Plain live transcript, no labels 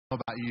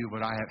About you,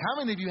 but I have. How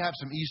many of you have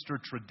some Easter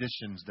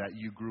traditions that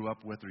you grew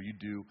up with or you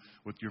do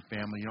with your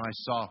family? You know,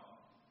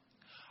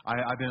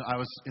 I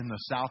was in the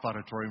South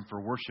Auditorium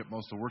for worship,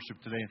 most of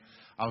worship today.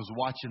 I was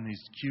watching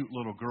these cute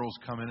little girls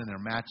come in their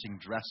matching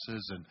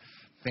dresses and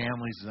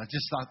families, and I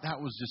just thought that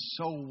was just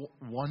so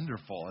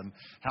wonderful, and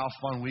how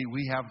fun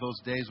we have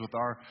those days with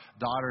our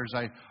daughters.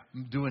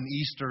 I'm doing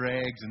Easter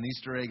eggs and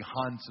Easter egg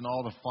hunts and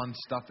all the fun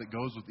stuff that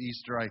goes with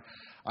Easter.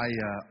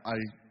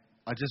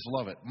 I just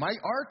love it.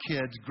 Our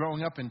kids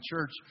growing up in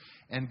church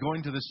and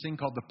going to this thing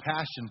called the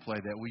Passion Play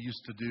that we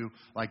used to do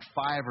like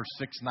 5 or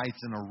 6 nights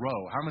in a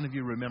row. How many of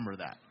you remember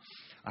that?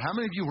 How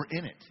many of you were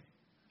in it?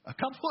 A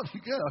couple of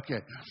you, good.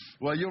 Okay.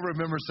 Well, you'll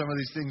remember some of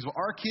these things. Well,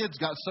 our kids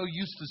got so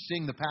used to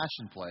seeing the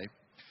Passion Play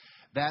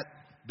that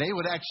they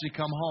would actually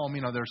come home.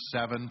 You know, they're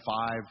 7,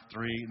 5,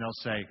 3, and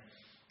they'll say,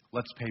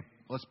 "Let's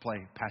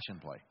play Passion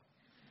Play."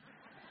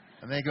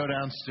 And they go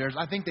downstairs.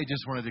 I think they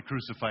just wanted to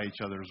crucify each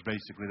other is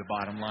basically the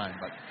bottom line.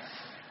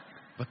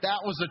 But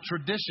that was a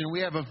tradition. We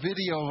have a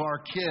video of our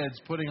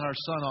kids putting our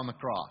son on the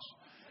cross.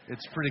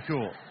 It's pretty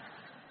cool.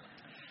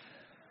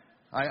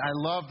 I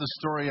love the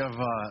story of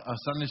a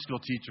Sunday school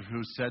teacher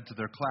who said to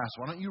their class,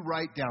 "Why don't you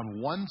write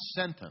down one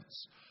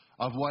sentence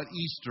of what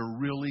Easter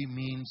really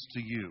means to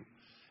you?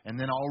 And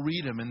then I'll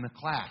read them in the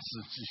class."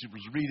 She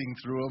was reading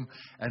through them,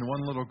 and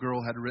one little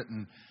girl had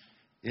written,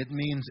 "It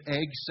means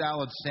egg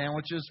salad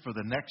sandwiches for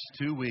the next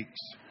 2 weeks."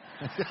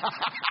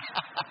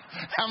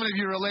 How many of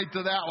you relate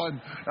to that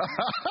one?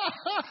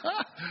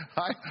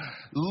 A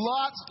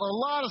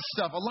lot of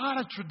stuff, a lot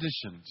of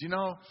traditions, you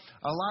know,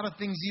 a lot of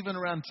things even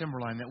around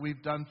Timberline that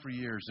we've done for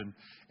years.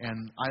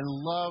 And I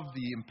love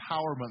the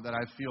empowerment that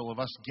I feel of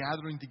us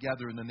gathering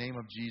together in the name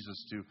of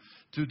Jesus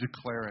to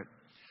declare it.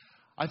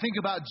 I think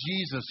about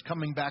Jesus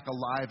coming back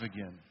alive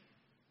again,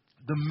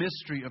 the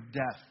mystery of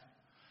death.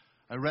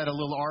 I read a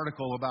little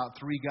article about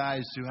 3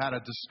 guys who had a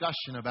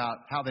discussion about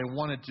how they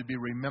wanted to be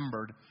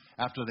remembered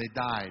after they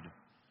died.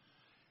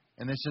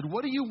 And they said,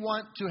 "What do you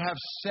want to have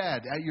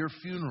said at your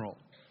funeral?"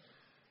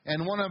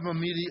 And one of them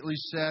immediately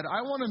said,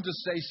 "I want him to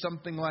say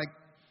something like,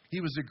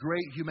 he was a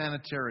great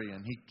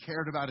humanitarian. He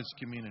cared about his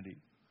community."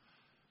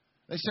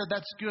 They said,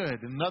 "That's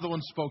good." And another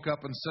one spoke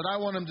up and said, "I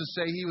want him to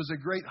say he was a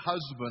great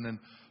husband and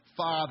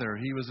father.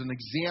 He was an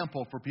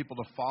example for people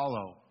to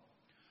follow."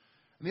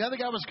 And the other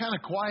guy was kind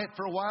of quiet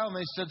for a while, and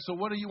they said, "So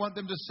what do you want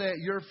them to say at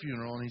your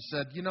funeral?" And he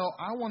said, "You know,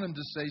 I want him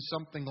to say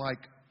something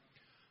like,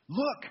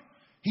 'Look,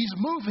 he's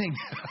moving.'"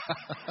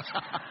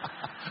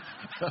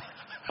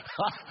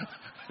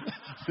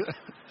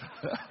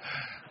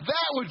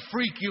 That would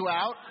freak you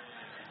out.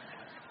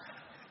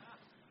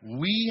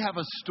 We have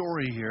a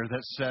story here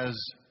that says,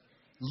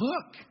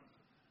 "Look,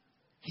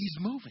 he's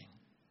moving."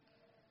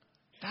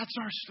 That's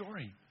our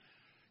story.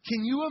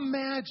 Can you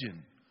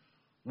imagine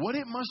what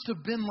it must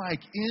have been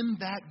like in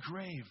that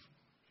grave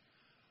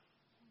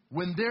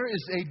when there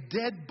is a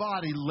dead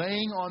body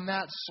laying on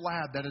that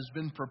slab that has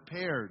been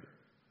prepared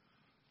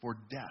for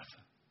death,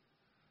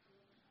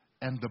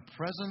 and the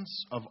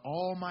presence of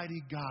Almighty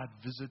God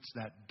visits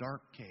that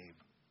dark cave,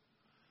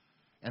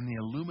 and the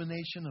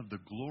illumination of the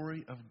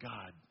glory of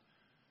God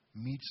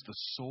meets the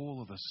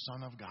soul of the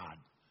Son of God,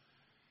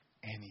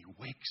 and he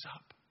wakes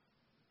up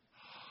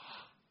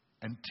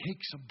and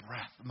takes a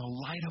breath, and the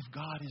light of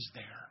God is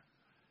there.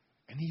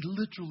 And he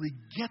literally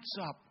gets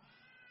up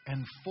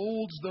and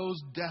folds those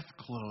death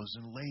clothes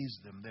and lays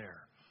them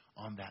there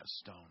on that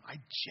stone. I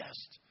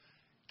just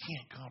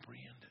can't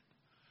comprehend it.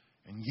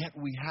 And yet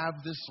we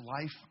have this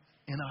life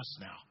in us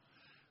now,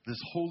 this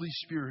Holy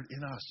Spirit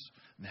in us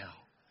now.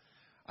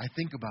 I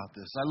think about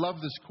this. I love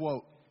this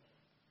quote.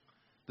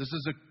 This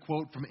is a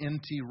quote from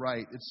N.T.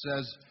 Wright. It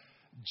says,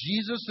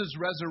 "Jesus'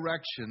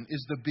 resurrection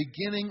is the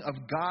beginning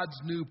of God's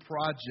new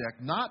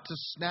project, not to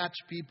snatch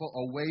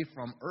people away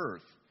from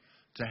earth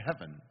to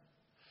heaven,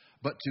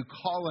 but to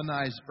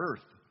colonize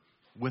earth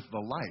with the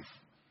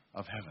life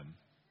of heaven."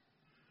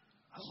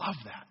 I love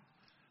that.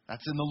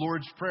 That's in the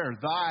Lord's Prayer.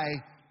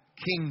 Thy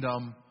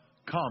kingdom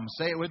come.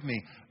 Say it with me.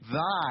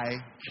 Thy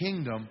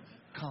kingdom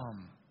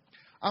come.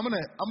 I'm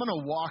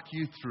gonna walk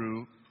you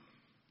through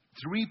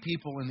 3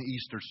 people in the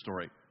Easter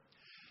story.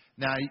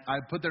 Now, I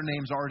put their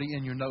names already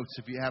in your notes.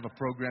 If you have a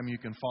program, you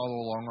can follow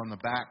along on the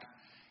back,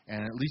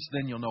 and at least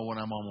then you'll know when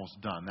I'm almost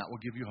done. That will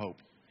give you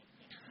hope.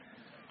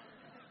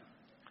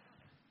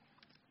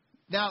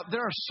 Now,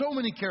 there are so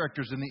many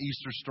characters in the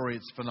Easter story,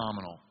 it's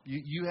phenomenal.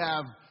 You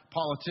have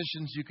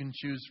politicians you can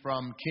choose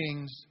from,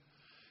 kings.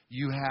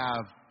 You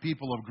have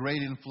people of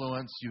great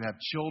influence. You have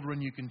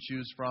children you can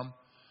choose from.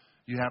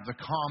 You have the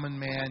common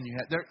man.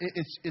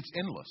 It's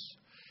endless.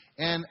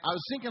 And I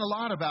was thinking a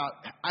lot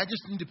about, I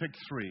just need to pick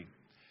 3.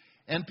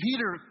 And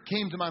Peter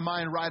came to my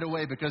mind right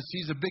away because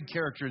he's a big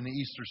character in the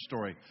Easter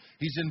story.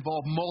 He's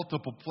involved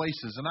multiple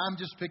places. And I'm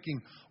just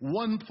picking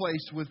one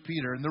place with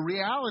Peter. And the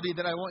reality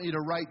that I want you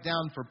to write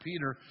down for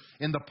Peter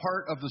in the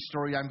part of the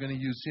story I'm going to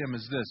use him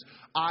is this: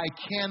 I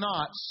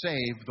cannot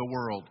save the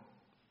world.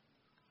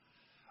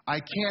 I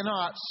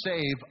cannot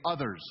save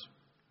others.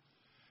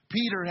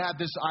 Peter had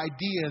this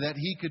idea that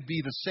he could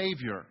be the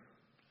Savior.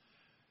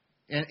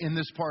 in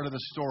this part of the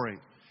story.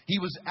 He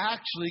was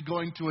actually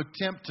going to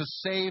attempt to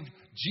save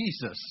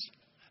Jesus.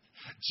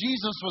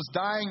 Jesus was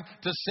dying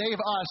to save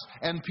us,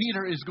 and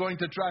Peter is going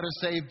to try to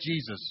save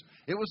Jesus.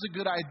 It was a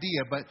good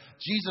idea, but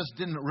Jesus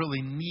didn't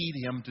really need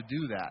him to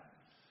do that.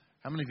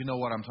 How many of you know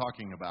what I'm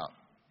talking about?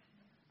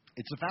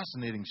 It's a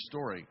fascinating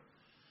story.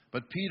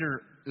 But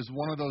Peter is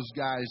one of those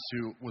guys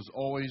who was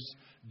always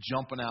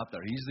jumping out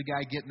there. He's the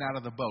guy getting out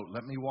of the boat.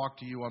 Let me walk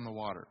to you on the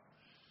water.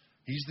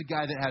 He's the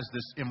guy that has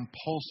this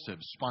impulsive,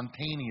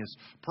 spontaneous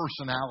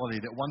personality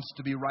that wants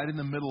to be right in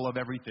the middle of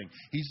everything.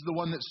 He's the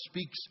one that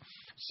speaks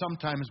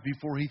sometimes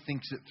before he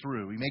thinks it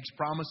through. He makes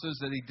promises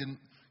that he didn't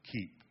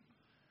keep.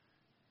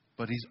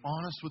 But he's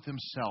honest with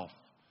himself.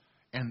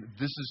 And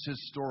this is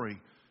his story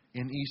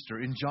in Easter.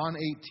 In John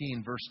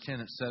 18, verse 10,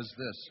 it says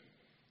this.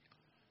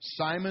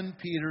 Simon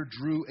Peter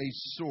drew a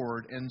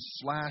sword and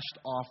slashed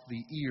off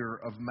the ear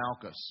of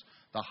Malchus,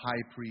 the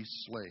high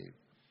priest's slave.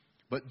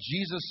 But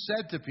Jesus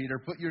said to Peter,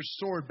 put your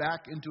sword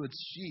back into its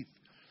sheath.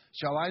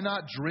 Shall I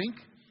not drink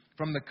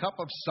from the cup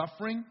of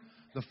suffering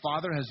the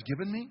Father has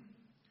given me?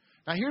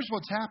 Now here's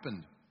what's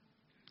happened.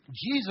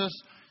 Jesus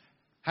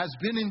has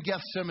been in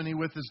Gethsemane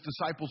with his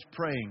disciples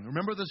praying.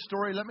 Remember the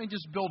story? Let me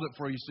just build it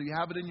for you so you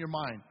have it in your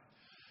mind.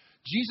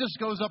 Jesus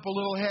goes up a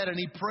little ahead and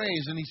he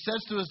prays and he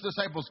says to his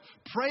disciples,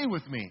 pray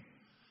with me,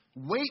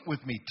 wait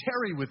with me,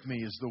 tarry with me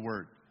is the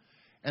word.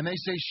 And they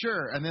say,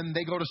 sure. And then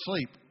they go to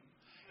sleep.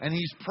 And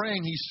he's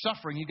praying, he's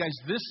suffering. You guys,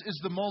 this is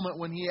the moment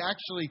when he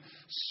actually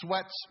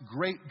sweats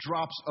great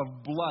drops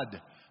of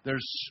blood.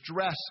 There's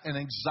stress and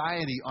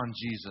anxiety on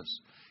Jesus.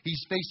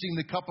 He's facing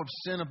the cup of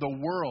sin of the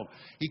world.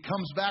 He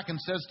comes back and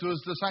says to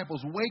his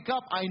disciples, wake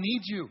up, I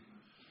need you.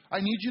 I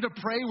need you to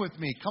pray with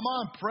me. Come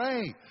on,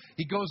 pray.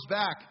 He goes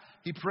back.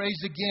 He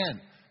prays again.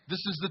 This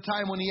is the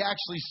time when he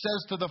actually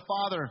says to the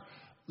Father,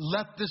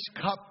 let this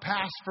cup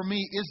pass from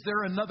me. Is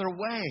there another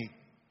way?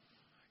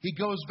 He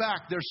goes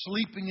back. They're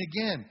sleeping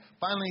again.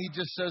 Finally, he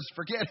just says,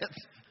 forget it.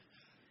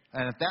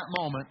 And at that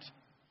moment,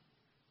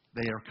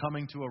 they are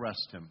coming to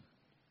arrest him.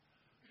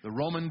 The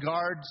Roman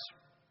guards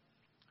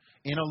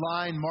in a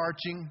line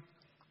marching.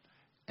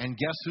 And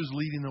guess who's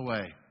leading the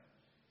way?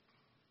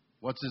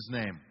 What's his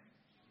name?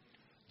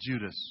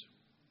 Judas.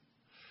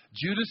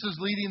 Judas is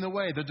leading the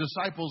way. The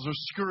disciples are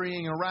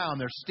scurrying around.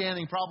 They're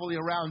standing probably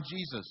around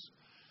Jesus.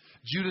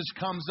 Judas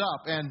comes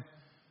up, and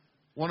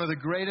one of the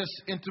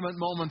greatest intimate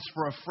moments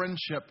for a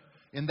friendship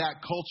in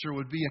that culture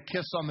would be a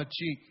kiss on the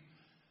cheek.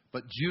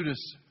 But Judas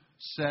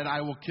said,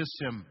 I will kiss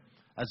him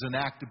as an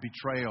act of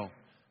betrayal.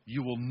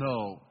 You will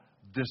know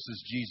this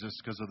is Jesus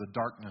because of the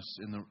darkness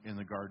in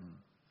the garden.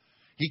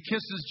 He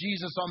kisses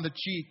Jesus on the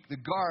cheek. The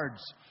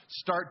guards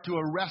start to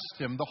arrest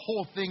him. The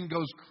whole thing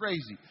goes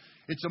crazy.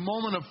 It's a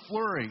moment of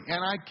flurry,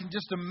 and I can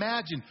just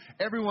imagine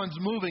everyone's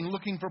moving,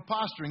 looking for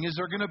posturing. Is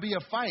there going to be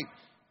a fight?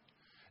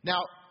 Now,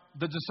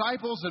 the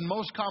disciples and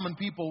most common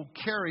people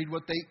carried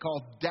what they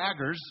called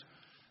daggers.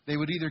 They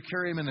would either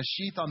carry them in a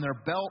sheath on their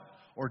belt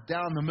or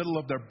down the middle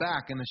of their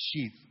back in a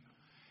sheath.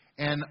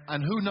 And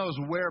who knows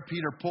where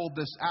Peter pulled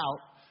this out.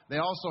 They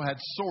also had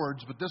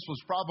swords, but this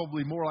was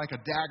probably more like a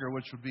dagger,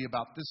 which would be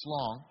about this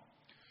long.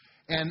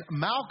 And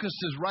Malchus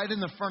is right in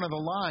the front of the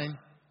line,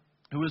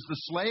 who is the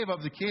slave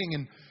of the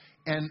king.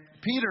 And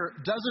Peter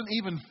doesn't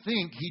even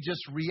think, he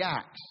just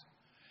reacts.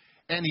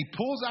 And he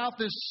pulls out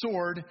this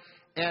sword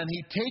and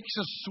he takes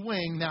a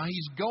swing. Now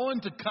he's going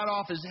to cut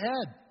off his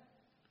head.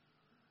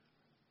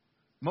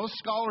 Most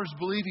scholars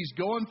believe he's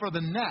going for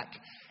the neck.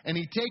 And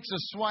he takes a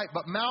swipe,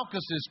 but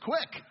Malchus is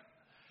quick.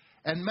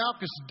 And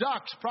Malchus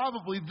ducks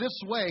probably this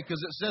way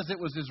because it says it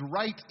was his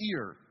right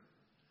ear.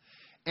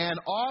 And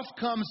off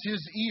comes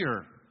his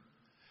ear.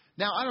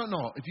 Now, I don't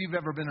know if you've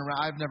ever been around.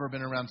 I've never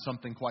been around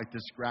something quite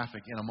this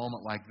graphic in a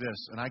moment like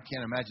this. And I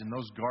can't imagine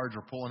those guards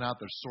are pulling out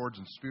their swords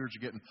and spears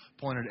are getting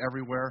pointed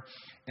everywhere.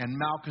 And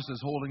Malchus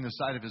is holding the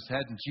side of his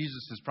head. And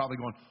Jesus is probably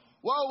going,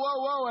 whoa,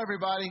 whoa, whoa,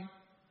 everybody.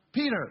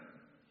 Peter,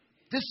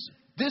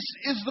 this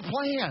is the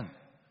plan.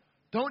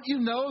 Don't you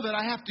know that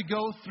I have to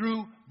go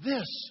through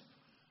this?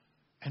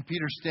 And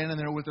Peter's standing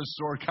there with his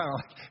sword, kind of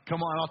like,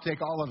 come on, I'll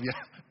take all of you.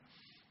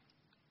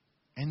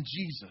 And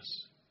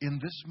Jesus, in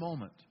this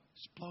moment,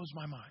 this blows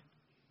my mind.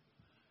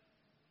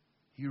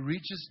 He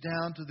reaches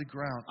down to the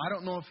ground. I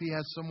don't know if he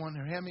has someone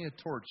here. Hand me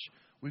a torch.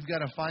 We've got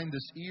to find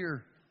this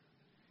ear.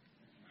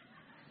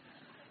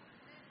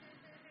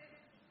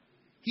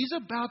 He's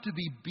about to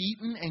be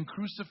beaten and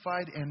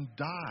crucified and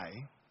die.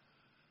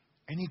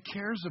 And he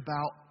cares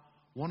about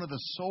one of the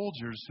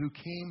soldiers who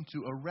came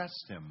to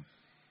arrest him,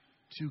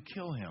 to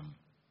kill him.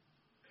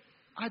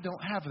 I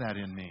don't have that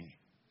in me.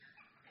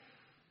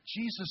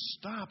 Jesus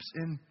stops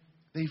and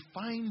they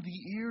find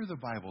the ear, the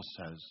Bible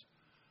says.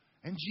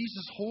 And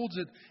Jesus holds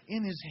it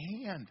in his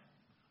hand.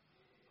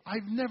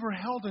 I've never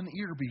held an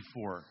ear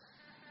before.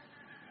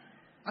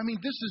 I mean,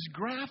 this is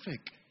graphic.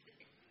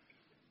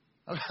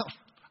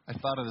 I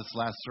thought of this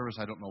last service.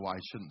 I don't know why I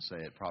shouldn't say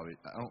it. Probably.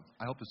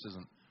 I hope this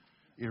isn't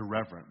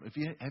irreverent. If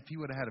he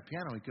would have had a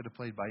piano, he could have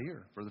played by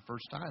ear for the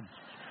first time.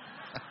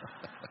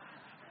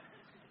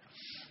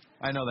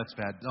 I know that's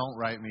bad. Don't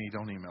write me.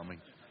 Don't email me.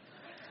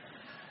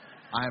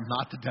 I am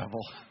not the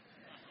devil.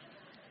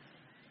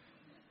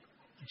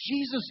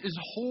 Jesus is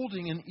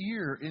holding an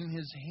ear in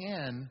his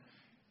hand,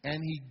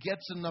 and he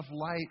gets enough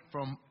light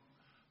from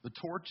the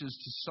torches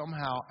to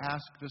somehow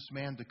ask this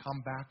man to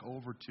come back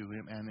over to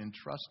him and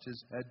entrust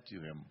his head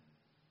to him.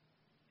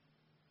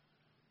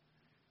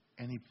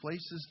 And he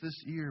places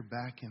this ear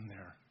back in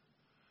there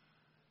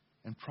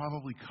and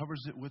probably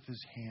covers it with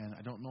his hand.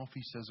 I don't know if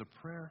he says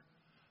a prayer,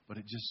 but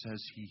it just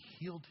says he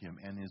healed him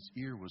and his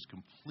ear was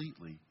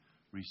completely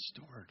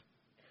restored.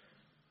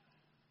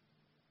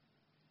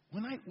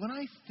 When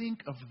I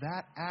think of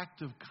that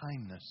act of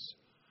kindness,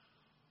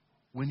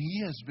 when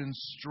he has been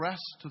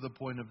stressed to the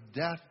point of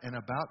death and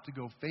about to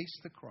go face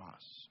the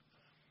cross,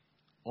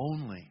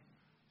 only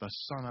the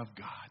Son of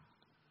God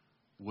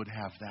would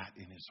have that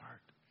in his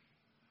heart.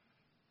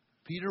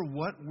 Peter,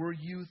 what were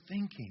you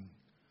thinking?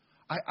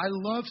 I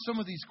love some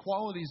of these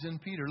qualities in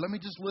Peter. Let me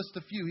just list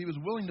a few. He was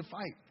willing to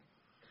fight.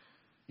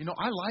 You know,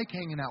 I like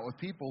hanging out with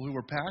people who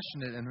are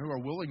passionate and who are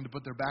willing to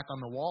put their back on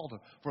the wall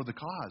for the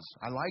cause.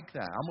 I like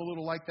that. I'm a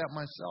little like that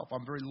myself.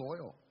 I'm very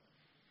loyal.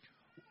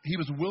 He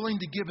was willing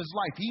to give his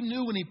life. He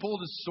knew when he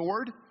pulled his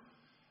sword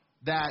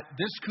that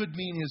this could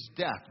mean his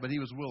death, but he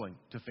was willing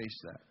to face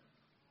that.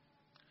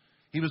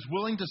 He was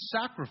willing to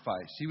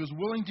sacrifice. He was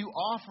willing to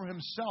offer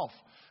himself.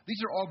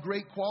 These are all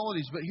great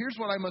qualities, but here's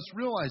what I must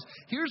realize.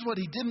 Here's what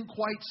he didn't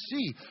quite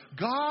see.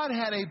 God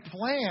had a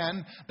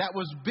plan that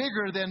was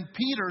bigger than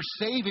Peter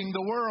saving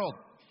the world.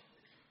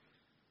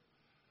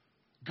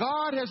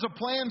 God has a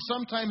plan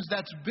sometimes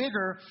that's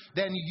bigger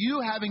than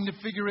you having to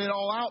figure it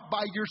all out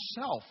by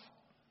yourself.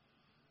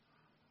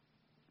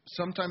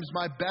 Sometimes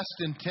my best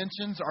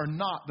intentions are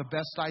not the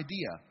best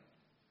idea.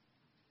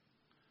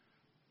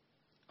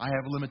 I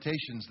have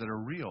limitations that are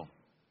real.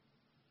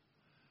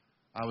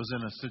 I was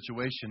in a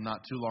situation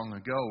not too long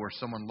ago where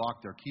someone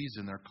locked their keys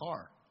in their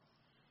car.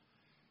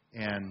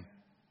 And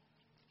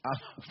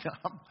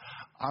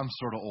I'm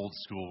sort of old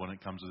school when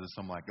it comes to this.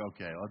 I'm like,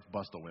 okay, let's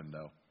bust a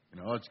window.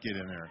 Let's get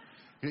in there.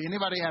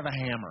 Anybody have a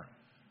hammer?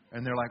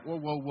 And they're like, whoa.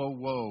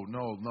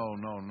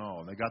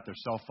 No. They got their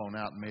cell phone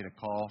out and made a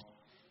call.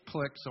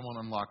 Click, someone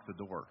unlocked the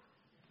door.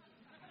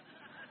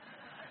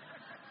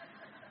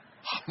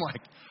 I'm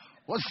like,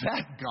 was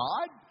that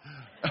God?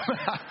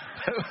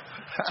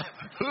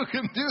 Who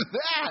can do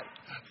that?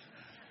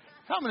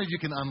 How many of you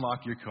can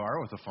unlock your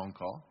car with a phone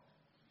call?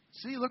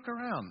 See, look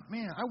around.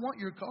 Man, I want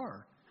your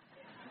car.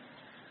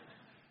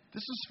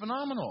 This is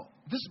phenomenal.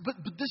 But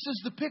this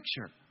is the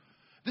picture.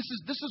 This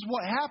is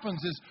what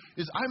happens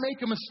is I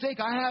make a mistake.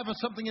 I have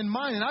something in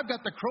mind, and I've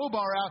got the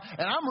crowbar out,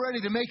 and I'm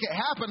ready to make it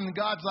happen. And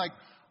God's like,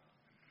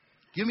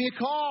 give me a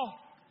call.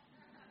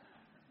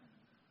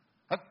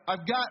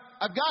 I've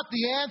got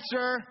the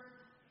answer.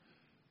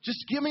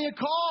 Just give me a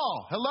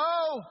call.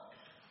 Hello?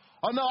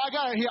 Oh, no, I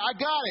got it here. I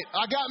got it.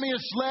 I got me a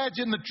sledge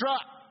in the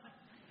truck.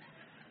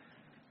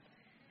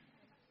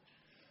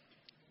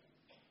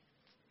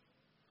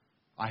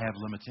 I have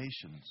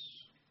limitations.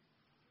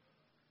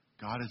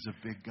 God is a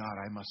big God.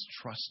 I must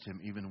trust him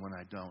even when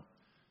I don't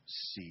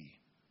see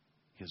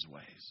his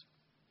ways.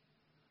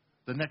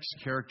 The next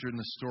character in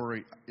the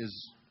story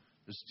is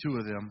two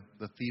of them,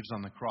 the thieves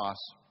on the cross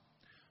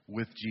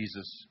with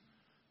Jesus.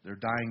 They're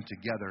dying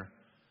together.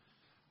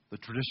 The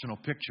traditional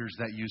pictures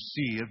that you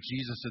see of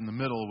Jesus in the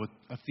middle with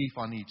a thief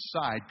on each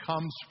side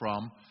comes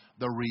from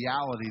the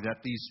reality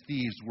that these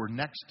thieves were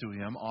next to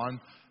him on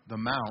the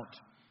mount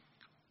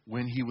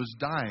when he was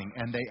dying.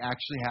 And they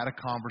actually had a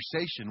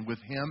conversation with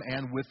him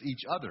and with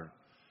each other.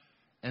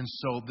 And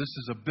so this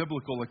is a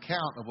biblical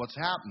account of what's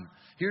happened.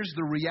 Here's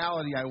the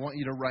reality I want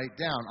you to write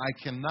down.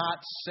 I cannot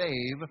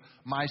save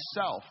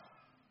myself.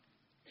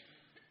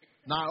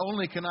 Not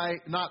only can I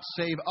not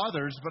save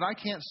others, but I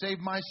can't save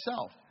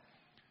myself.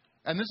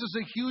 And this is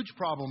a huge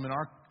problem in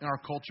our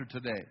culture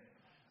today,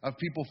 of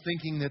people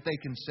thinking that they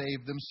can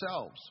save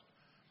themselves.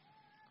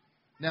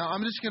 Now,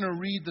 I'm just going to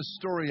read the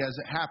story as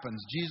it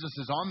happens. Jesus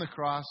is on the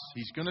cross.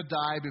 He's going to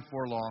die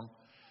before long.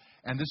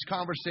 And this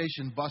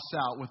conversation busts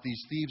out with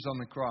these thieves on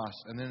the cross,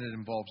 and then it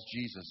involves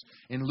Jesus.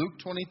 In Luke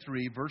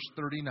 23, verse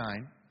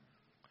 39,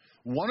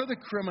 one of the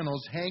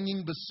criminals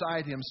hanging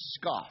beside him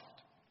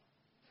scoffed.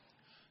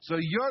 So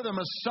you're the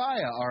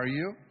Messiah, are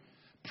you?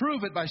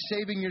 Prove it by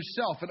saving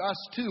yourself and us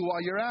too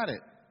while you're at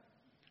it.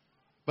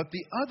 But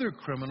the other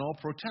criminal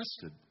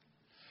protested.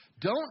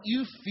 Don't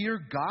you fear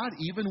God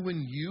even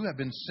when you have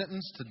been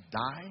sentenced to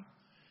die?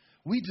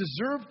 We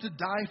deserve to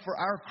die for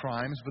our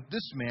crimes, but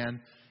this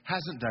man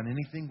hasn't done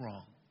anything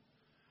wrong.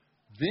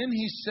 Then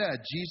he said,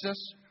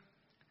 Jesus,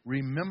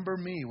 remember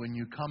me when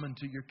you come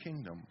into your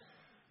kingdom.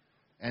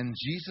 And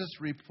Jesus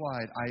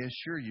replied, I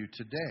assure you,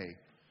 today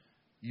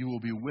you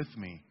will be with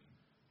me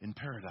in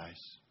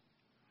paradise.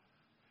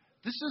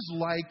 This is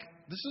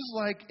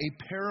like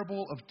a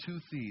parable of two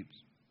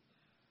thieves.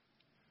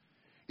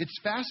 It's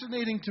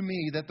fascinating to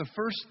me that the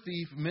first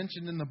thief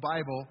mentioned in the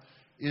Bible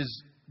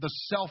is the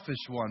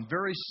selfish one,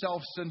 very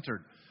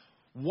self-centered.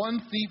 One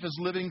thief is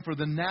living for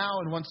the now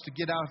and wants to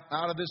get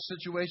out of this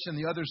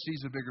situation. The other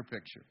sees a bigger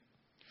picture.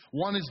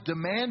 One is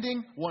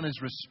demanding, one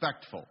is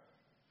respectful.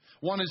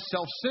 One is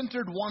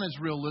self-centered, one is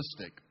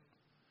realistic.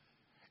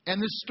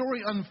 And this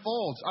story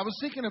unfolds. I was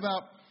thinking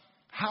about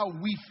how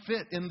we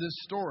fit in this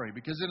story,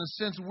 because in a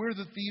sense, we're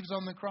the thieves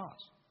on the cross.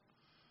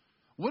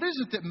 What is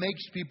it that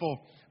makes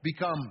people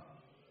become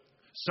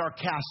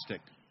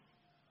sarcastic?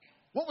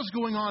 What was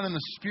going on in the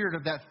spirit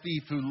of that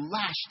thief who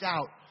lashed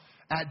out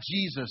at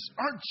Jesus?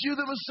 Aren't you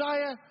the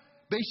Messiah?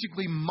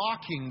 Basically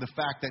mocking the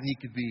fact that he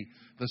could be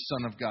the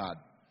Son of God.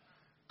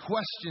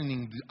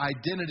 Questioning the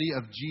identity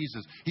of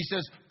Jesus. He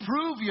says,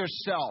 prove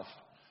yourself.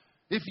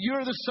 If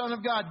you're the Son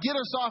of God, get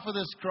us off of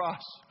this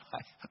cross.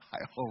 I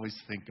always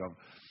think of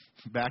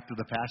back to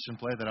the Passion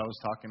play that I was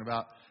talking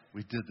about.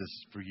 We did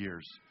this for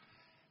years.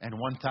 And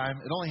one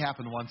time, it only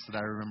happened once that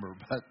I remember,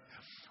 but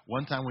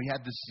one time we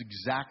had this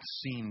exact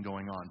scene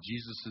going on.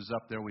 Jesus is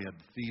up there. We had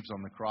the thieves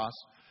on the cross.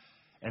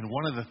 And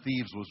one of the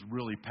thieves was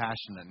really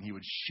passionate, and he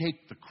would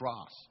shake the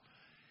cross.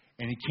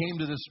 And he came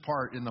to this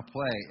part in the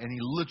play, and he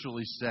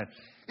literally said,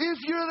 if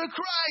you're the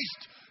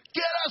Christ,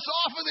 get us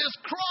off of this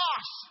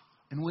cross.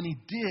 And when he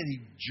did, he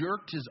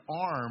jerked his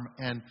arm,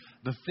 and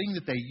the thing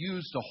that they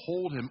used to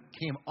hold him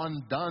came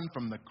undone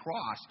from the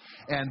cross.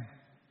 And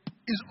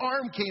his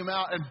arm came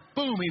out, and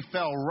boom, he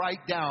fell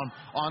right down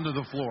onto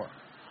the floor.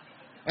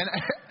 And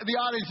the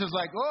audience is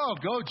like, oh,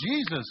 go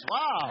Jesus,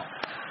 wow.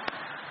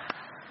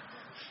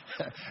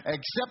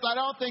 Except I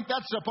don't think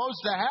that's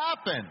supposed to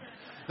happen.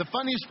 The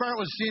funniest part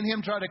was seeing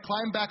him try to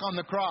climb back on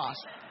the cross.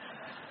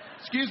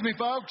 Excuse me,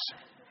 folks.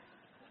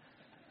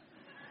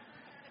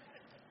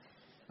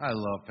 I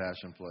love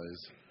Passion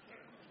plays.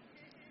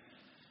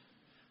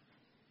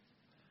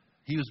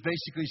 He was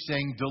basically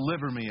saying,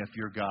 deliver me if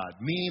you're God.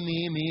 Me,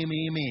 me, me,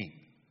 me, me.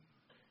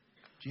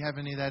 Do you have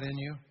any of that in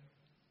you? Do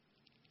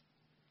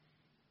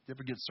you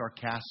ever get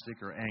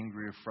sarcastic or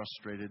angry or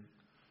frustrated?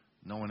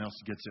 No one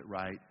else gets it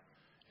right.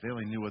 If they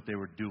only knew what they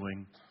were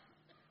doing.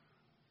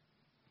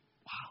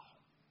 Wow.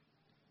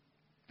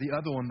 The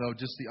other one, though,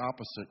 just the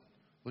opposite.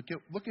 Look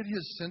at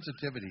his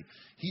sensitivity.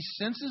 He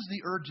senses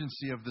the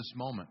urgency of this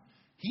moment.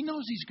 He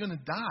knows he's going to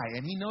die,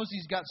 and he knows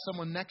he's got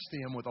someone next to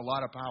him with a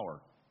lot of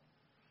power.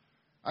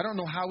 I don't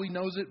know how he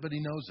knows it, but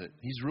he knows it.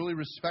 He's really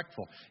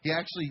respectful. He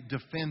actually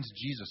defends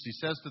Jesus. He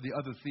says to the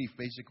other thief,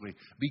 basically,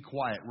 be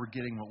quiet. We're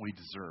getting what we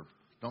deserve.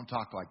 Don't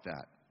talk like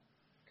that.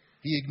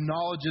 He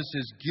acknowledges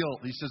his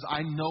guilt. He says,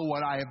 I know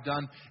what I have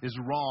done is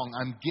wrong.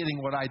 I'm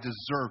getting what I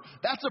deserve.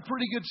 That's a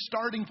pretty good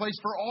starting place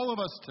for all of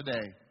us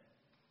today.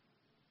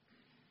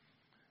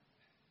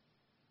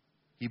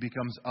 He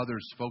becomes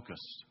others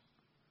focused.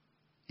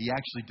 He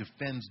actually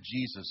defends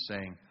Jesus,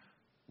 saying,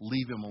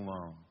 leave him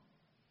alone.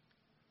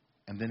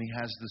 And then he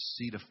has this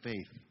seed of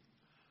faith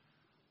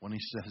when he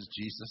says,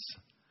 Jesus,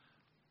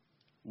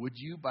 would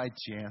you by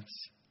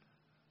chance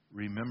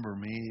remember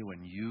me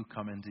when you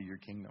come into your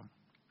kingdom?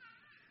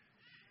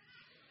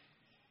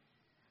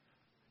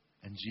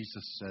 And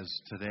Jesus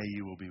says, today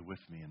you will be with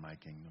me in my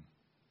kingdom.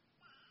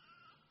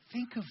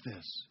 Think of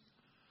this.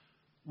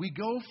 We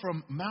go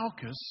from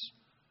Malchus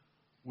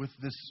with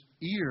this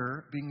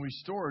ear being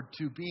restored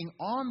to being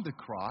on the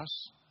cross.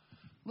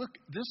 Look,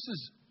 this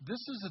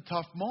is a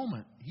tough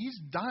moment. He's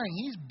dying.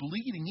 He's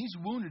bleeding. He's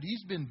wounded.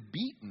 He's been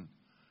beaten.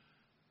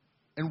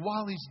 And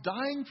while he's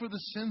dying for the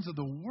sins of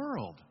the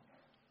world,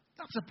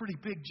 that's a pretty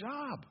big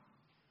job.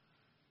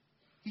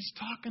 He's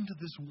talking to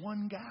this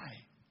one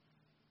guy.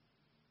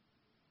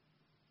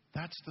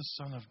 That's the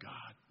Son of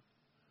God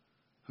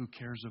who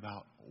cares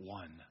about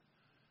one.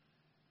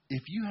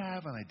 If you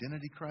have an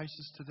identity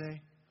crisis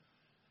today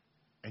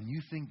and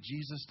you think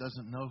Jesus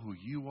doesn't know who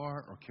you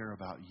are or care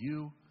about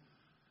you,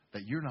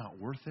 that you're not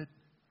worth it,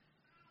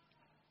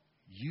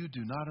 you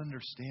do not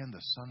understand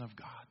the Son of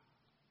God,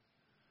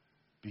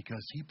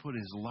 because he put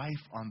his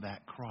life on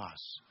that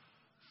cross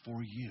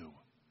for you,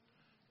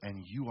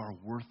 and you are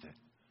worth it.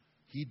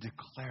 He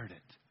declared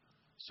it.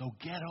 So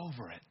get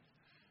over it.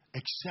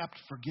 Accept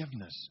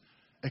forgiveness.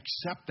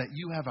 Accept that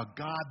you have a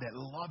God that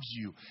loves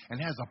you and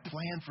has a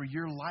plan for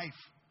your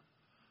life.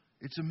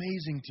 It's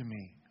amazing to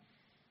me.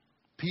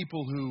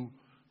 People who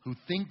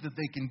think that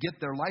they can get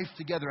their life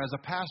together. As a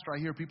pastor, I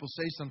hear people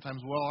say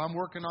sometimes, well, I'm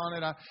working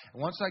on it.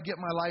 Once I get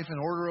my life in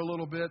order a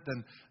little bit,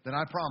 then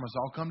I promise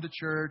I'll come to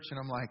church. And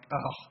I'm like,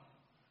 oh,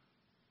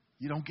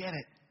 you don't get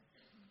it.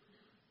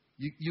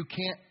 You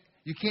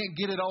can't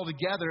get it all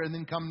together and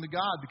then come to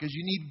God, because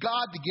you need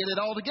God to get it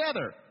all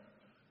together.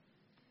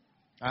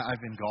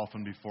 I've been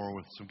golfing before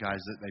with some guys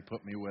that they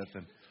put me with,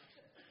 and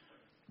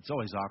it's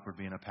always awkward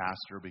being a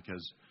pastor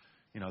because,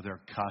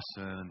 they're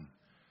cussing and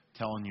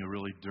telling you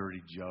really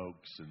dirty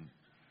jokes, and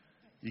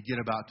you get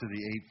about to the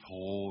 8th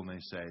hole and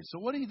they say, so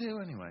what do you do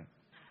anyway?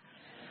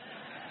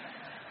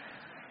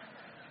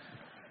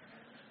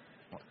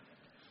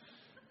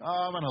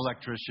 I'm an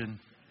electrician.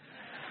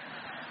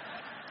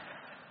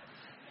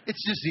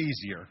 It's just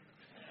easier.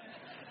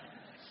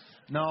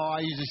 No, I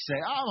usually say,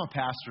 I'm a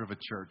pastor of a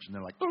church, and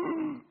they're like,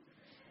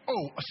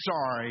 oh,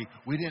 sorry,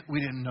 we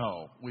didn't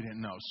know.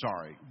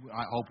 Sorry.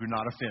 I hope you're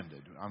not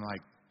offended. I'm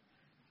like,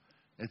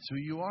 it's who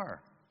you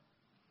are.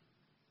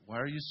 Why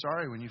are you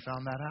sorry when you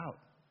found that out?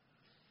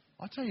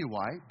 I'll tell you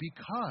why.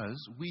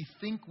 Because we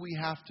think we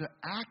have to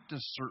act a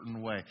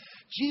certain way.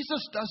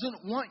 Jesus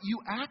doesn't want you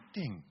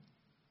acting.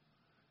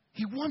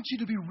 He wants you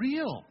to be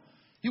real.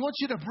 He wants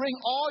you to bring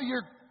all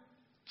your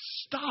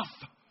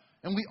stuff.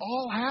 And we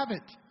all have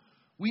it.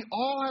 We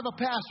all have a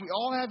past. We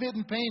all have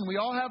hidden pain. We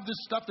all have this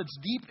stuff that's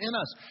deep in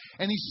us.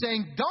 And he's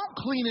saying, don't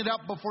clean it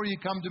up before you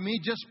come to me.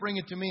 Just bring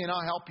it to me and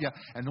I'll help you.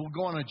 And we'll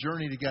go on a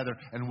journey together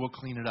and we'll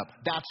clean it up.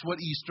 That's what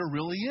Easter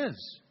really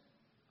is.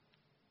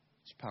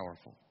 It's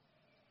powerful.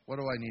 What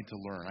do I need to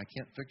learn? I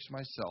can't fix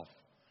myself.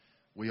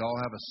 We all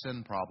have a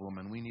sin problem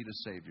and we need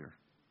a Savior.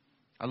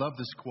 I love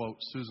this quote,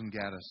 Susan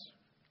Gaddis.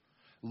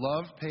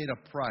 Love paid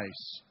a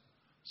price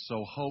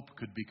so hope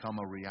could become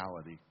a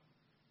reality.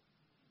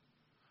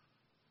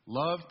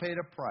 Love paid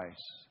a price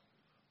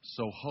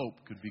so hope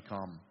could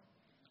become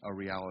a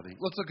reality.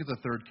 Let's look at the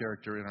third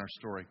character in our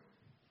story.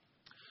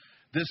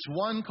 This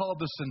one called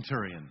the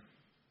centurion.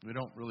 We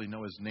don't really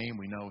know his name.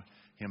 We know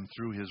him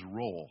through his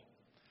role.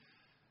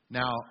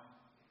 Now,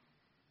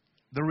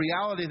 the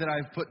reality that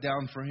I've put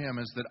down for him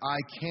is that I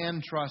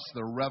can trust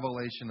the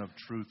revelation of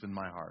truth in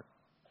my heart.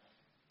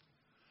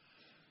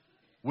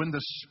 When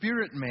the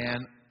spirit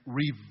man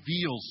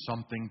reveals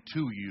something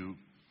to you,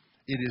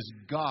 it is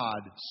God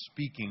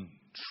speaking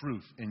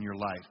truth in your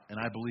life. And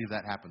I believe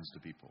that happens to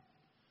people.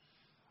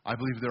 I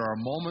believe there are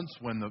moments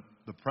when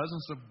the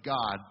presence of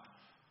God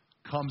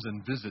comes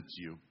and visits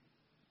you.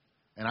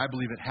 And I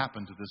believe it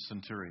happened to this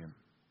centurion.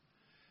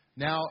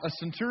 Now, a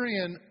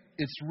centurion,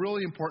 it's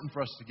really important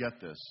for us to get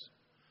this.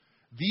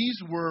 These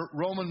were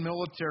Roman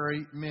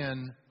military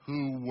men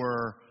who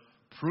were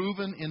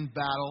proven in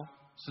battle.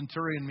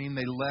 Centurion mean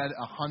they led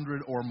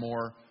 100 or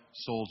more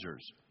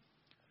soldiers.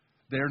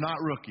 They're not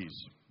rookies.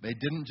 They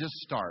didn't just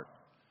start.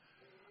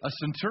 A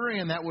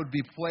centurion that would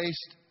be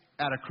placed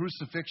at a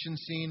crucifixion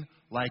scene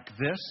like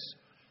this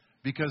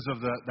because of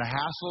the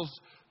hassles.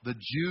 The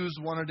Jews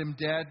wanted him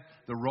dead.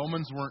 The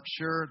Romans weren't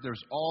sure.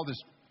 There's all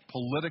this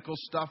political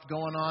stuff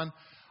going on.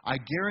 I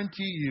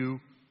guarantee you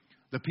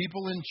the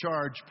people in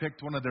charge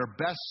picked one of their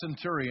best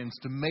centurions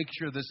to make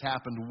sure this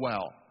happened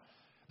well.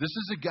 This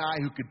is a guy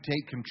who could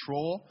take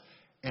control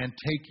and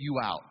take you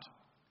out.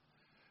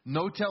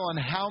 No telling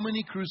how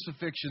many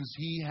crucifixions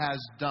he has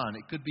done.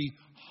 It could be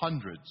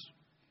hundreds.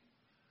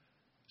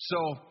 So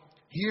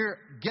here,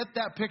 get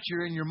that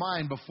picture in your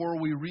mind before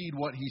we read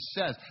what he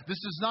says. This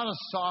is not a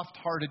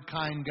soft-hearted,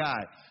 kind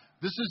guy.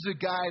 This is a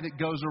guy that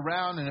goes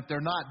around and if they're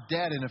not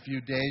dead in a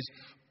few days,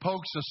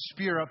 pokes a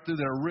spear up through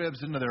their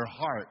ribs into their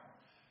heart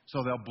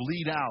so they'll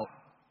bleed out.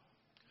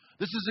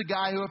 This is a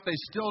guy who, if they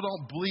still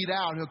don't bleed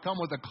out, he'll come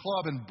with a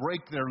club and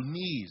break their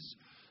knees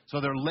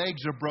so their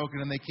legs are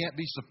broken and they can't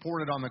be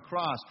supported on the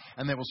cross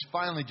and they will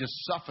finally just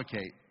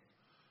suffocate.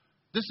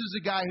 This is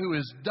a guy who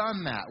has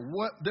done that.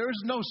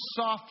 There's no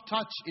soft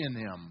touch in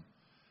him.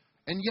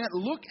 And yet,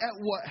 look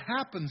at what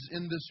happens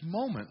in this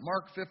moment.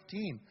 Mark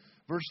 15,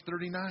 verse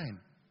 39.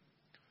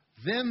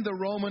 Then the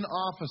Roman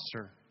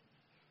officer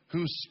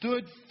who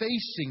stood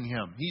facing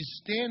him,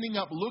 he's standing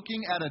up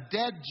looking at a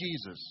dead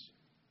Jesus.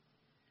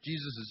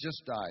 Jesus has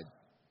just died.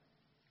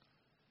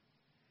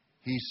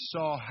 He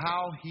saw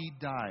how he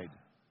died.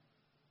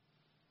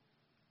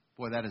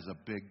 Boy, that's a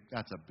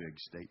big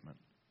statement.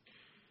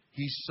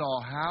 He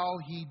saw how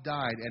he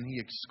died and he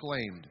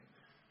exclaimed,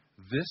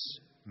 "This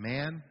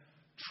man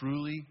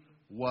truly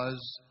was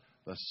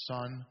the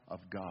Son of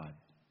God."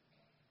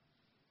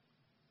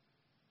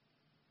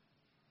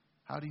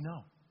 How do you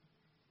know?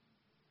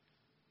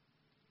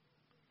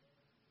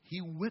 He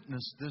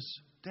witnessed this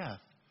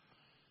death.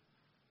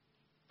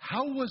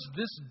 How was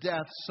this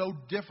death so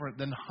different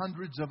than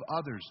hundreds of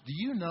others? Do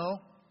you know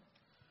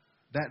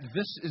that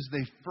this is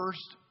the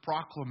first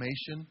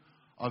proclamation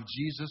of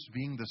Jesus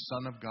being the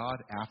Son of God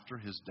after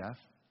his death?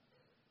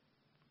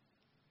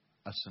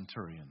 A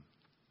centurion.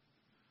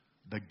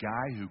 The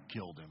guy who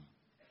killed him.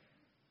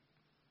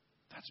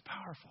 That's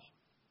powerful.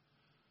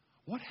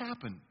 What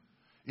happened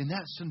in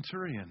that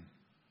centurion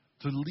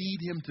to lead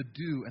him to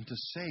do and to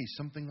say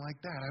something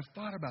like that? I've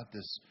thought about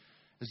this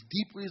as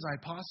deeply as I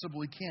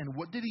possibly can.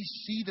 What did he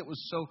see that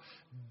was so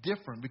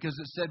different? Because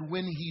it said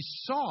when he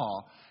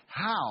saw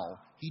how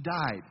he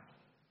died.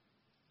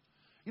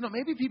 You know,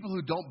 maybe people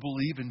who don't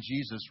believe in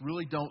Jesus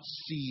really don't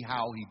see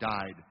how he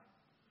died.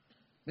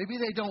 Maybe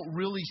they don't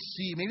really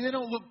see, maybe they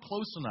don't look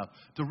close enough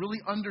to really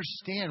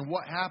understand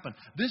what happened.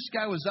 This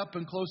guy was up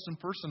and close and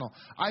personal.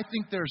 I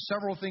think there are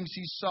several things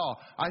he saw.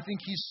 I think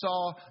he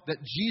saw that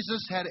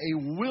Jesus had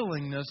a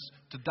willingness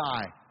to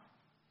die.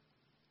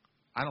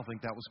 I don't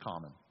think that was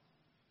common.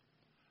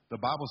 The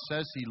Bible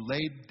says he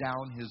laid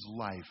down his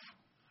life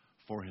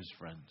for his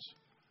friends.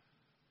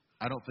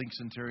 I don't think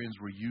centurions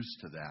were used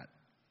to that.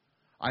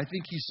 I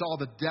think he saw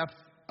the depth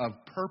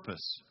of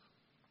purpose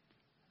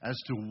as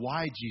to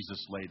why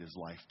Jesus laid his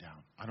life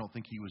down. I don't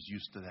think he was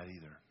used to that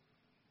either.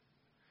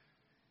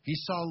 He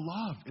saw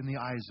love in the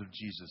eyes of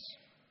Jesus.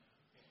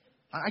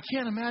 I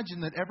can't imagine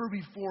that ever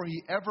before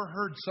he ever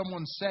heard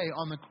someone say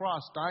on the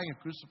cross, dying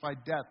a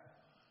crucified death,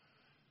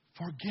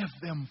 "Forgive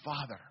them,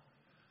 Father.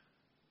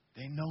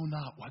 They know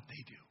not what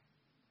they do."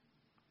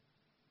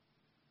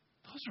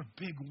 Those are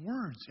big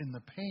words in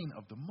the pain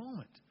of the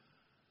moment.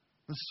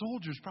 The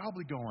soldier's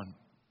probably going,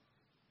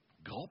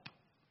 gulp.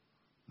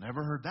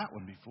 Never heard that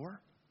one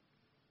before.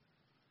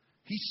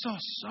 He saw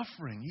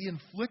suffering. He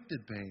inflicted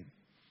pain.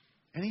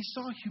 And he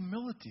saw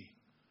humility.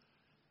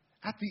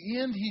 At the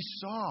end, he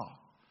saw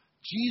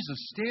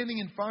Jesus standing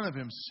in front of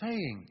him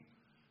saying,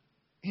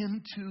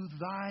 into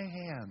thy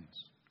hands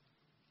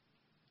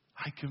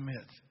I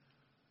commit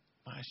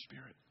my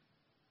spirit.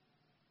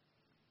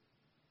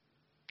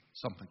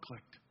 Something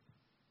clicked.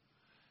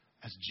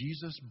 As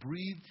Jesus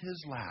breathed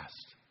his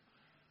last,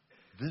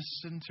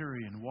 this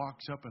centurion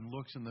walks up and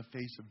looks in the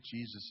face of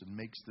Jesus and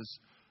makes this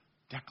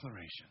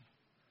declaration.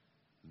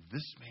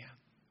 This man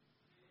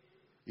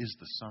is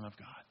the Son of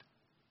God.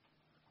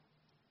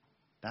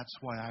 That's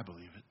why I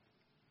believe it.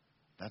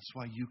 That's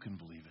why you can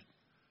believe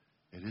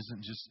it. It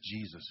isn't just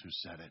Jesus who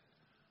said it.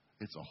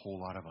 It's a whole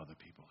lot of other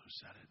people who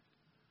said it.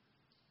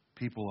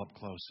 People up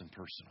close and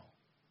personal.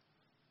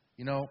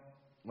 You know,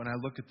 when I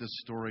look at this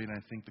story and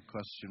I think the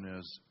question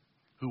is,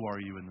 who are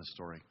you in the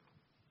story?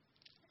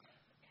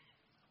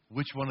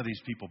 Which one of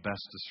these people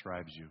best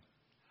describes you?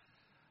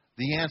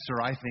 The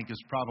answer, I think,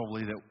 is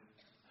probably that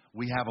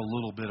we have a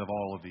little bit of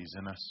all of these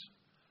in us.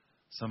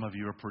 Some of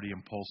you are pretty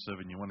impulsive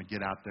and you want to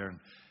get out there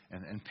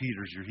and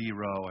Peter's your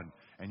hero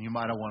and you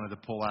might have wanted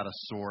to pull out a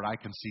sword. I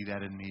can see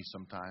that in me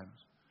sometimes.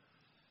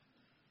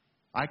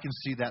 I can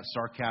see that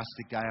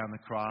sarcastic guy on the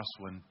cross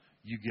when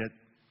you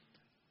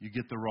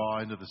get the raw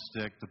end of the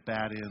stick, the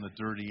bad end, the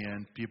dirty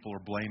end. People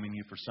are blaming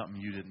you for something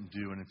you didn't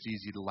do, and it's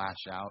easy to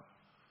lash out.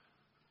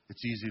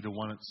 It's easy to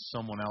want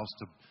someone else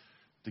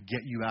to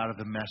get you out of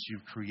the mess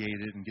you've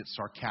created and get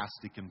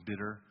sarcastic and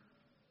bitter.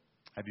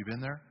 Have you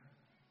been there?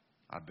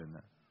 I've been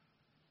there.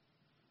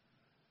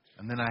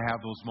 And then I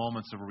have those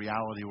moments of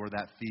reality where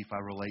that thief I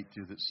relate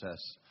to that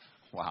says,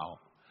 wow,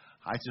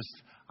 I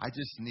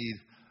just need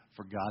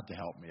for God to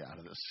help me out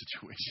of this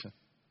situation.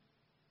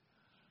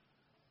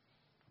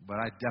 But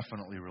I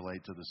definitely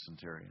relate to the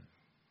centurion.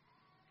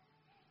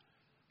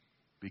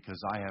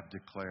 Because I have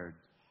declared,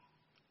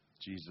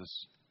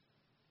 Jesus,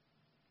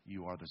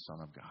 you are the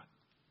Son of God.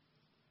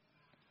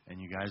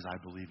 And you guys, I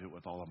believe it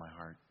with all of my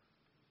heart.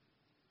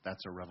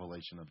 That's a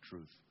revelation of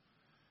truth.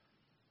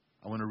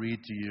 I want to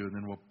read to you and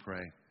then we'll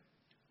pray.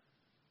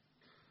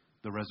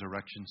 The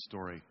resurrection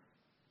story.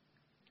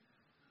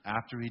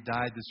 After he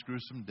died this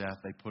gruesome death,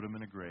 they put him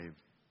in a grave.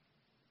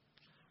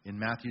 In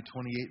Matthew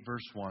 28,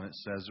 verse 1, it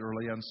says,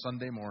 early on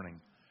Sunday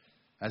morning,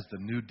 as the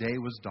new day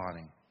was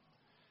dawning,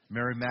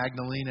 Mary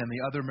Magdalene and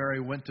the other Mary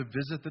went to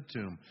visit the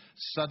tomb.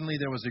 Suddenly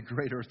there was a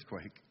great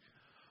earthquake.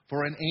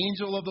 For an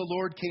angel of the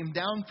Lord came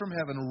down from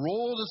heaven,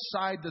 rolled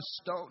aside the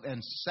stone,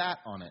 and sat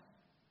on it.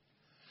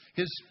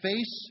 His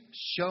face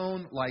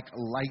shone like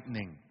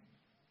lightning.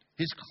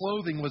 His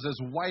clothing was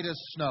as white as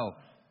snow.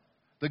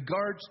 The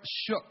guards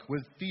shook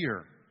with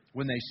fear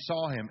when they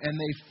saw him, and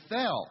they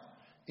fell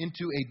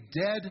into a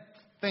dead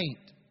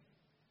faint.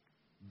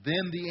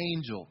 Then the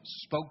angel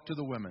spoke to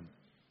the women.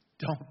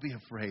 Don't be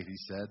afraid, he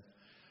said.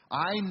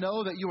 I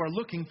know that you are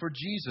looking for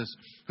Jesus,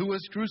 who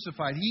was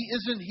crucified. He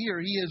isn't here.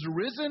 He is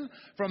risen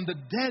from the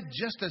dead,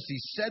 just as he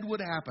said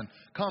would happen.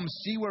 Come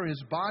see where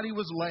his body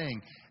was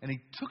laying. And he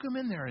took him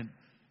in there, and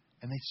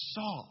they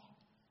saw.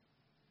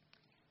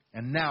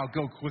 And now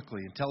go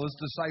quickly and tell his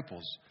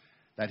disciples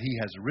that he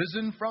has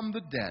risen from the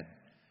dead,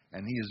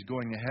 and he is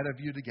going ahead of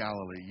you to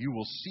Galilee. You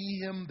will see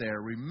him there.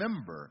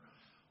 Remember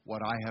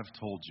what I have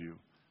told you.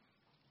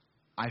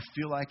 I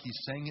feel like he's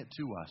saying it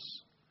to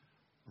us.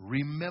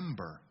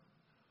 Remember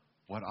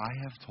what I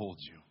have told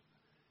you.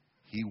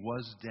 He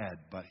was dead,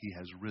 but he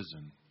has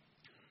risen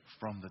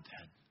from the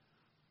dead.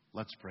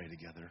 Let's pray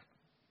together.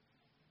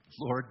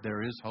 Lord,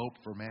 there is hope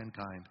for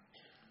mankind.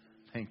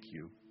 Thank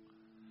you.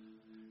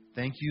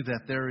 Thank you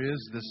that there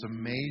is this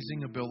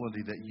amazing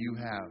ability that you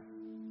have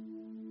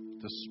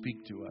to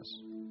speak to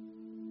us.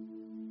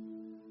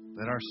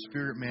 That our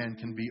spirit man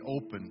can be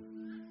open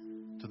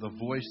to the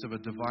voice of a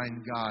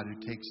divine God who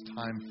takes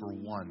time for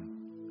one.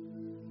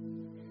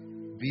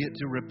 Be it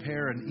to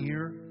repair an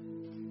ear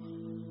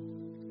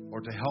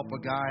or to help a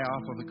guy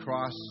off of the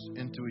cross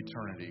into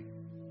eternity.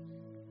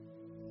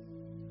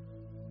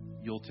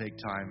 You'll take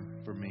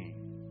time for me.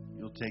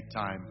 You'll take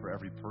time for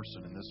every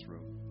person in this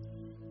room.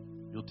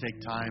 You'll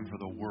take time for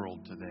the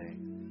world today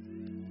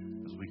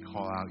as we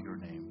call out your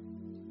name.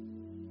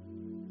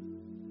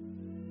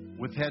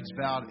 With heads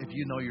bowed, if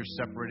you know you're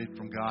separated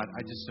from God,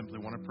 I just simply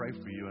want to pray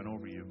for you and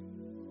over you.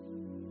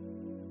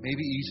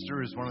 Maybe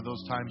Easter is one of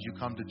those times you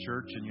come to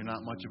church and you're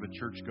not much of a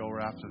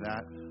churchgoer after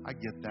that. I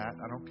get that.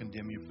 I don't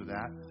condemn you for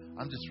that.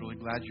 I'm just really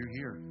glad you're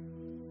here.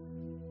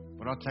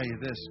 But I'll tell you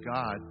this,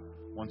 God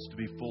wants to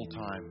be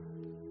full-time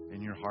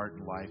in your heart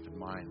and life and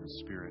mind and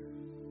spirit.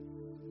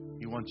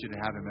 He wants you to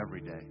have him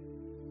every day,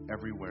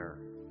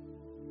 everywhere,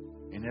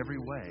 in every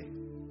way.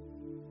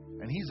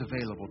 And he's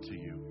available to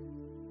you.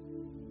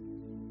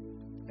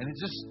 And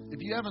if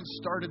you haven't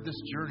started this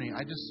journey,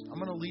 I'm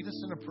going to lead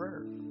us in a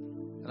prayer.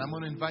 And I'm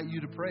going to invite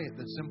you to pray it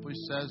that simply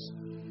says,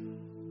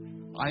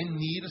 I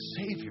need a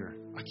Savior.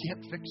 I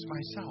can't fix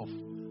myself.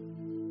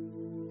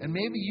 And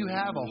maybe you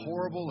have a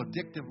horrible,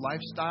 addictive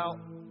lifestyle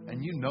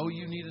and you know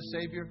you need a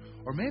Savior.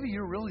 Or maybe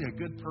you're really a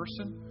good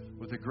person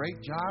with a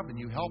great job and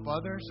you help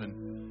others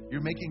and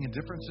you're making a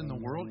difference in the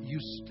world. You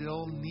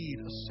still need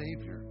a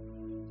Savior.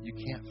 You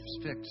can't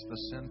fix the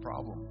sin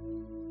problem.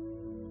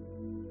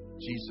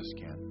 Jesus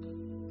can.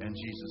 And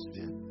Jesus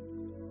did.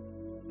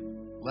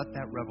 Let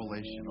that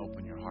revelation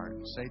open your heart.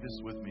 And say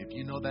this with me. If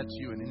you know that's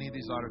you in any of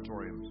these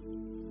auditoriums,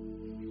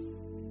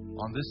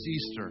 on this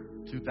Easter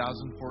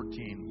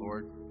 2014,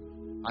 Lord,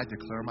 I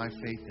declare my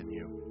faith in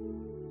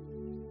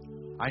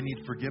you. I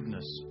need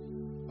forgiveness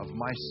of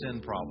my sin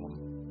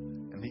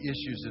problem and the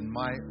issues in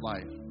my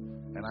life,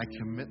 and I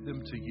commit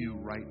them to you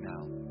right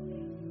now.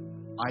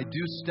 I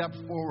do step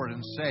forward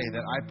and say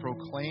that I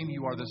proclaim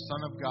you are the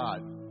Son of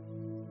God,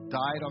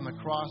 died on the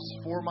cross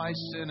for my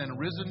sin and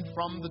risen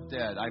from the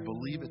dead. I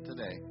believe it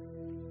today.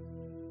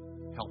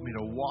 Help me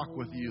to walk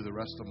with you the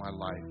rest of my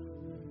life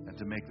and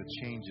to make the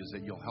changes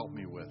that you'll help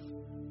me with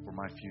for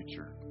my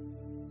future.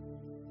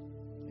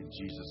 In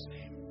Jesus'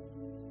 name.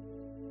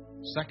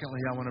 Secondly,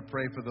 I want to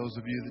pray for those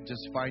of you that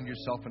just find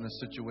yourself in a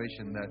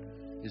situation that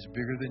is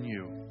bigger than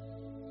you.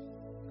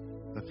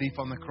 The thief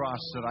on the cross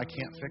said, I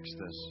can't fix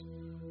this.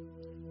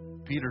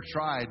 Peter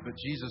tried, but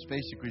Jesus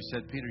basically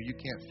said, Peter, you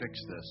can't fix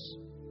this.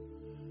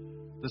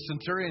 The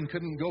centurion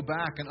couldn't go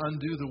back and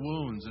undo the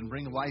wounds and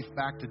bring life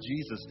back to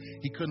Jesus.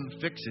 He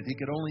couldn't fix it. He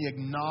could only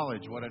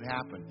acknowledge what had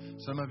happened.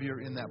 Some of you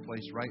are in that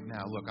place right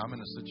now. Look, I'm in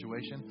a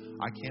situation.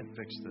 I can't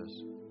fix this.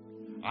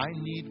 I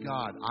need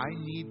God. I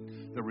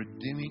need the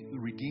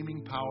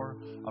redeeming power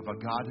of a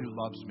God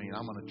who loves me. And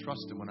I'm going to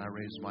trust Him when I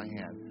raise my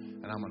hand.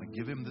 And I'm going to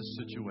give Him this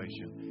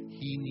situation.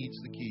 He needs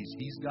the keys.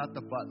 He's got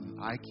the button.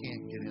 I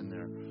can't get in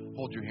there.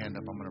 Hold your hand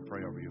up. I'm going to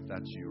pray over you if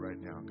that's you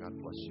right now. God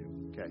bless you.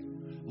 Okay.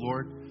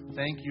 Lord,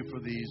 thank you for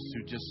these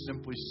who just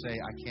simply say,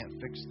 I can't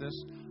fix this.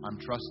 I'm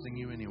trusting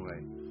you anyway.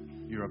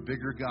 You're a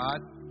bigger God.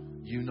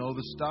 You know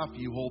the stuff.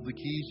 You hold the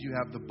keys. You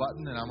have the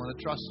button, and I'm going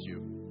to trust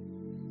you.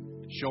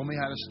 Show me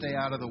how to stay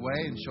out of the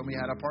way and show me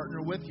how to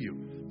partner with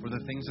you for the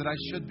things that I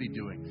should be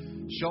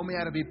doing. Show me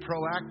how to be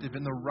proactive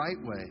in the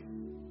right way.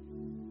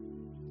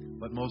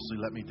 But mostly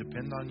let me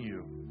depend on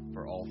you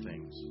for all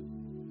things.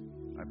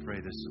 I pray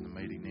this in the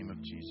mighty name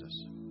of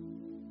Jesus.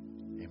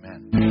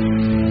 Amen.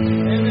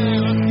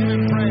 Amen. Let's give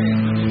Him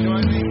praise. Would you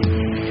join me?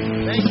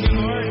 Thank you,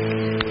 Lord.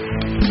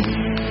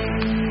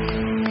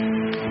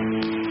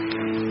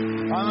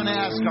 I'm going to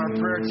ask our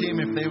prayer team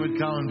if they would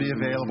come and be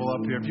available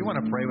up here. If you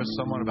want to pray with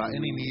someone about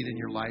any need in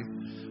your life.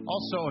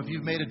 Also, if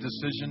you've made a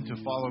decision to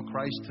follow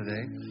Christ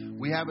today,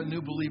 we have a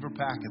new believer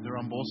packet. They're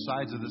on both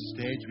sides of the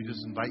stage. We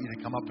just invite you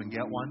to come up and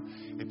get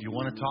one. If you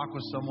want to talk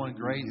with someone,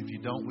 great. If you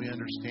don't, we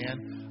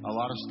understand. A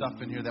lot of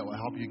stuff in here that will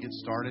help you get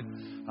started.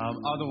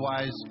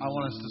 Otherwise, I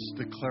want us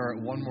to declare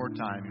it one more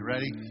time. You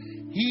ready?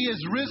 He is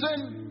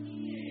risen.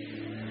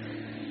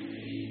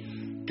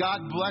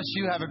 God bless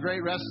you. Have a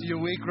great rest of your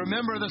week.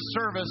 Remember, the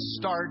service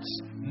starts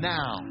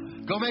now.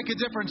 Go make a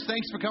difference.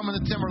 Thanks for coming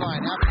to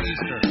Timberline. Happy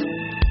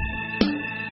Easter.